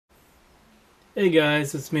Hey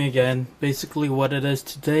guys, it's me again. Basically what it is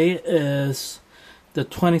today is the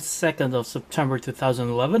 22nd of September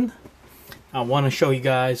 2011. I want to show you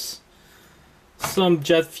guys some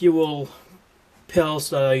jet fuel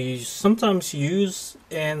pills that I sometimes use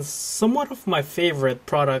and somewhat of my favorite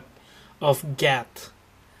product of GAT.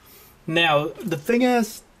 Now, the thing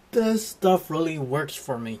is, this stuff really works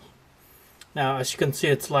for me. Now, as you can see,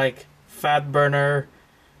 it's like fat burner,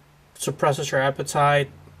 suppresses your appetite,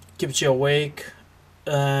 keeps you awake,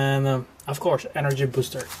 and of course energy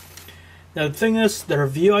booster. Now the thing is, the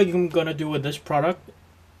review I'm gonna do with this product,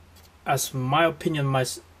 as my opinion,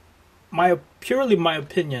 my purely my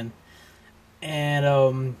opinion,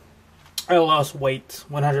 and I lost weight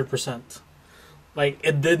 100%. Like,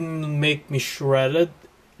 it didn't make me shredded.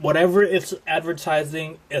 Whatever it's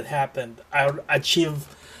advertising, it happened. I achieved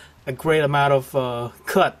a great amount of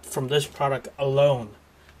cut from this product alone,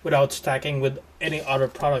 without stacking with any other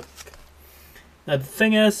product. Now the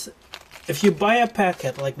thing is, if you buy a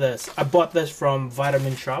packet like this, I bought this from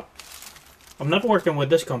Vitamin Shop. I'm not working with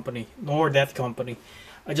this company, nor that company.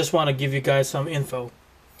 I just want to give you guys some info.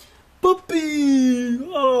 Puppy!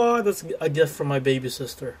 Oh, that's a gift from my baby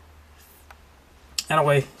sister.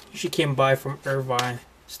 Anyway, she came by from Irvine,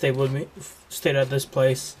 stayed with me, stayed at this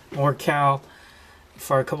place, NorCal,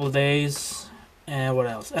 for a couple of days. And what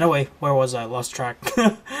else? Anyway, where was I? Lost track.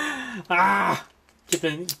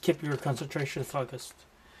 Keep your concentration focused.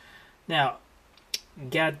 Now,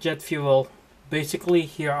 GAT jet fuel. Basically,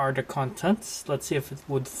 here are the contents. Let's see if it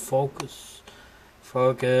would focus.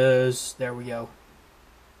 Focus. There we go.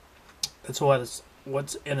 That's what's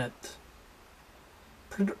in it.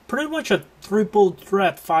 Pretty much a triple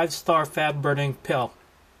threat 5-star fat burning pill.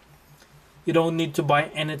 You don't need to buy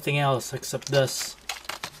anything else except this.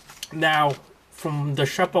 Now, from the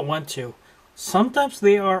shop I went to, sometimes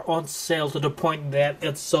they are on sale to the point that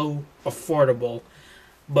it's so affordable.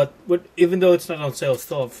 But even though it's not on sale, it's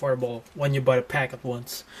still affordable when you buy the packet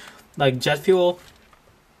once. Like jet fuel,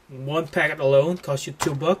 one packet alone costs you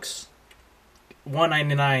 $2,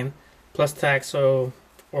 $1.99 plus tax. Or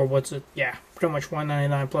what's it? Yeah, pretty much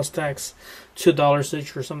 $1.99 plus tax, $2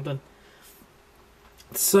 each or something.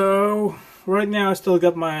 So right now I still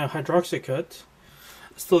got my hydroxycut.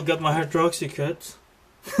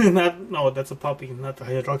 No, that's a puppy, not the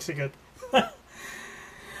hydroxycut.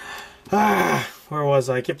 Where was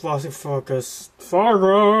I? I keep losing focus.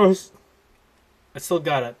 Focus! I still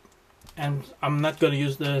got it. And I'm not going to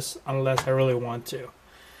use this unless I really want to.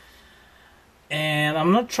 And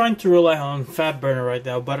I'm not trying to rely on fat burner right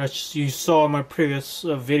now, but as you saw in my previous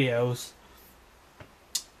videos,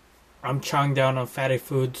 I'm chowing down on fatty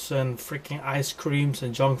foods and freaking ice creams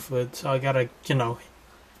and junk food. So I gotta,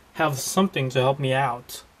 have something to help me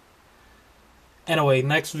out. Anyway,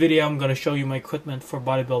 next video I'm gonna show you my equipment for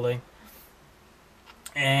bodybuilding.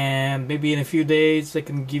 And maybe in a few days I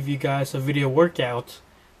can give you guys a video workout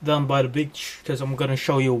done by the beach, because I'm gonna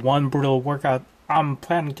show you one brutal workout I'm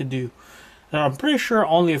planning to do. And I'm pretty sure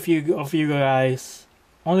only a few of you guys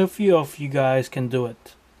can do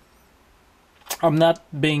it. I'm not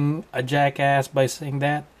being a jackass by saying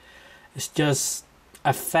that. It's just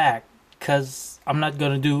a fact, because I'm not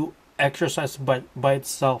gonna do exercise by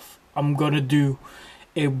itself. I'm gonna do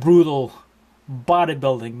a brutal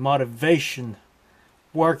bodybuilding motivation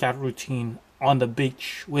workout routine on the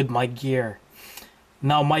beach with my gear.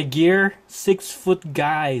 Now my gear, 6-foot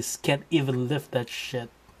guys can't even lift that shit.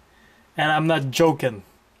 And I'm not joking.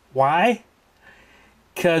 Why?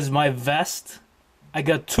 Because my vest, I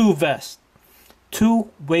got two vests. Two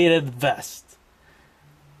weighted vests.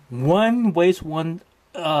 One weighs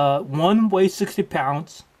 60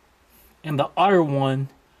 pounds, and the other one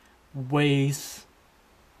weighs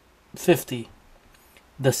 50.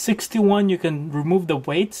 The 61 you can remove the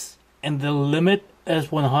weights, and the limit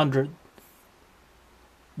is 100.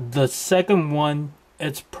 The second one,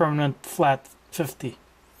 it's permanent flat 50.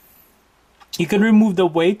 You can remove the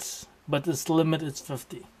weights, but its limit is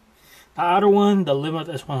 50. The other one, the limit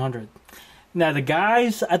is 100. Now the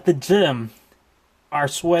guys at the gym are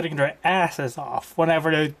sweating their asses off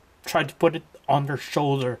whenever they try to put it on their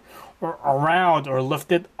shoulder or around or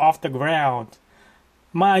lift it off the ground.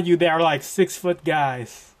 Mind you, they are like 6-foot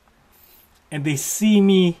guys. And they see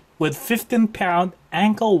me with 15-pound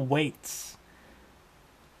ankle weights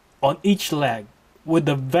on each leg with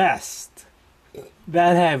the vest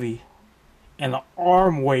that heavy and the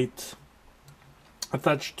arm weight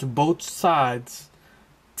attached to both sides,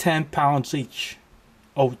 10 pounds each.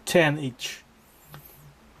 Oh, 10 each.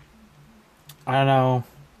 I don't know.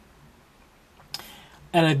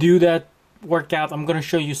 And I do that workout. I'm gonna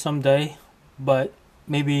show you someday, but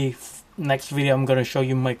maybe next video I'm going to show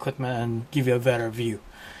you my equipment and give you a better view.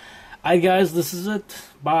 Alright guys, this is it.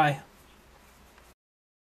 Bye.